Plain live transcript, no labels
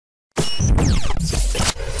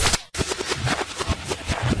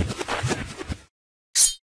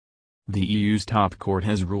The EU's top court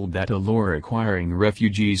has ruled that a law requiring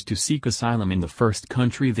refugees to seek asylum in the first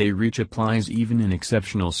country they reach applies even in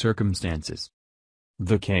exceptional circumstances.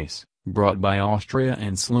 The case, brought by Austria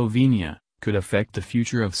and Slovenia, could affect the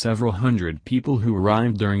future of several hundred people who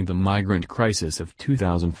arrived during the migrant crisis of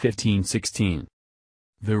 2015-16.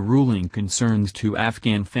 The ruling concerns two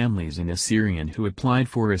Afghan families and a Syrian who applied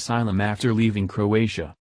for asylum after leaving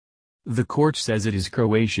Croatia. The court says it is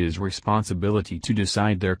Croatia's responsibility to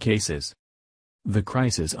decide their cases. The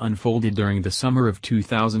crisis unfolded during the summer of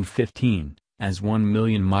 2015, as 1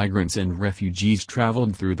 million migrants and refugees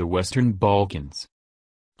traveled through the Western Balkans.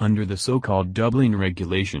 Under the so-called Dublin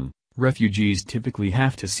regulation, refugees typically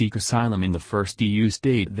have to seek asylum in the first EU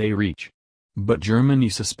state they reach. But Germany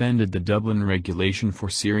suspended the Dublin regulation for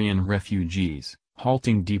Syrian refugees,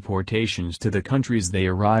 halting deportations to the countries they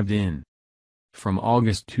arrived in. From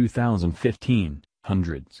August 2015,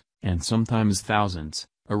 hundreds, and sometimes thousands,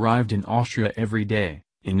 arrived in Austria every day,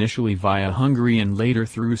 initially via Hungary and later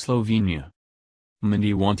through Slovenia.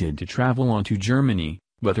 Many wanted to travel on to Germany,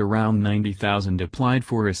 but around 90,000 applied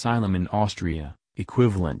for asylum in Austria,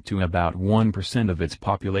 equivalent to about 1% of its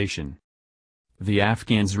population. The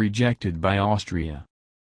Afghans rejected by Austria.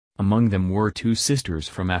 Among them were two sisters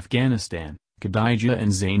from Afghanistan, Khadija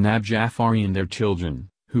and Zainab Jafari, and their children,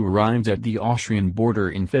 who arrived at the Austrian border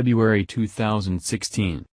in February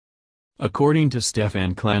 2016. According to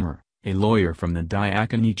Stefan Klammer, a lawyer from the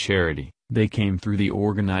Diakonie charity, they came through the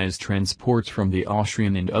organized transports from the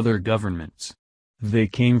Austrian and other governments. They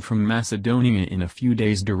came from Macedonia in a few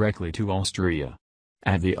days directly to Austria.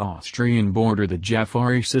 At the Austrian border the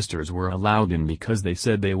Jafari sisters were allowed in because they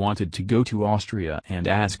said they wanted to go to Austria and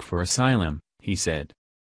ask for asylum, he said.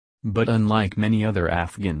 But unlike many other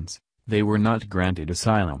Afghans, they were not granted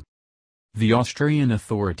asylum. The Austrian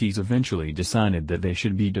authorities eventually decided that they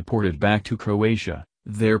should be deported back to Croatia,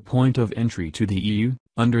 their point of entry to the EU,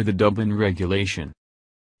 under the Dublin regulation.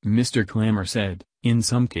 Mr. Klammer said, in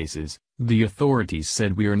some cases, the authorities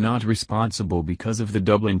said we are not responsible because of the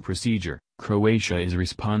Dublin procedure, Croatia is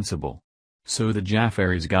responsible. So the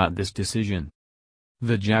Jafaris got this decision.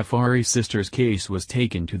 The Jafari sisters' case was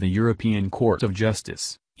taken to the European Court of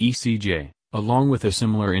Justice, ECJ, along with a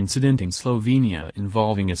similar incident in Slovenia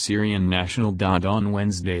involving a Syrian national. On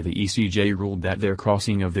Wednesday the ECJ ruled that their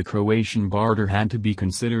crossing of the Croatian border had to be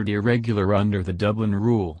considered irregular under the Dublin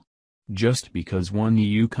rule. Just because one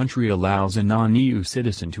EU country allows a non-EU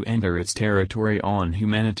citizen to enter its territory on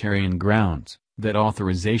humanitarian grounds, that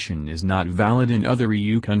authorization is not valid in other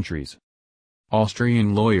EU countries.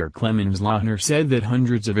 Austrian lawyer Clemens Lochner said that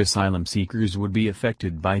hundreds of asylum seekers would be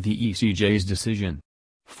affected by the ECJ's decision.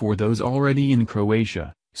 For those already in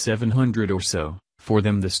Croatia, 700 or so, for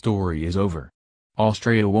them the story is over.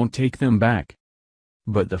 Austria won't take them back.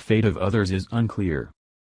 But the fate of others is unclear.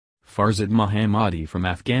 Farzad Mohammadi from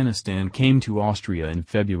Afghanistan came to Austria in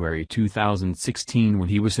February 2016 when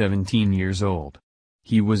he was 17 years old.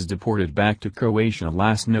 He was deported back to Croatia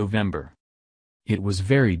last November. It was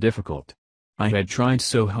very difficult. I had tried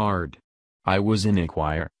so hard. I was in a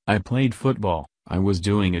choir, I played football, I was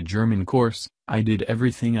doing a German course, I did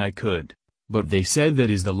everything I could. But they said that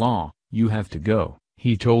is the law, you have to go,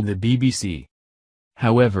 he told the BBC.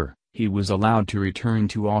 However, he was allowed to return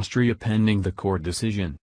to Austria pending the court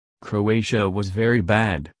decision. Croatia was very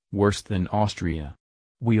bad, worse than Austria.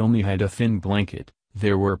 We only had a thin blanket,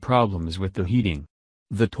 there were problems with the heating.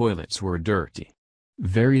 The toilets were dirty.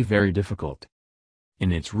 Very difficult.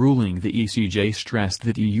 In its ruling the ECJ stressed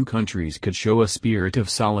that EU countries could show a spirit of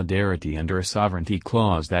solidarity under a sovereignty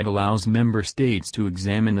clause that allows member states to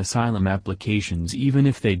examine asylum applications even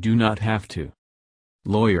if they do not have to.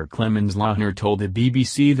 Lawyer Clemens Lochner told the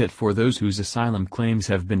BBC that for those whose asylum claims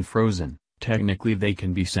have been frozen, technically they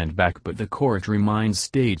can be sent back, but the court reminds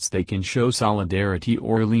states they can show solidarity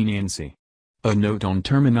or leniency. A note on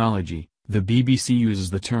terminology: the BBC uses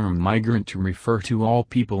the term migrant to refer to all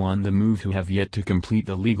people on the move who have yet to complete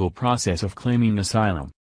the legal process of claiming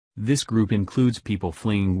asylum. This group includes people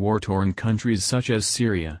fleeing war-torn countries such as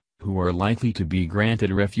Syria, who are likely to be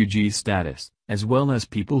granted refugee status, as well as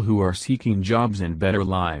people who are seeking jobs and better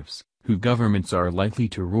lives, who governments are likely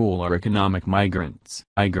to rule are economic migrants.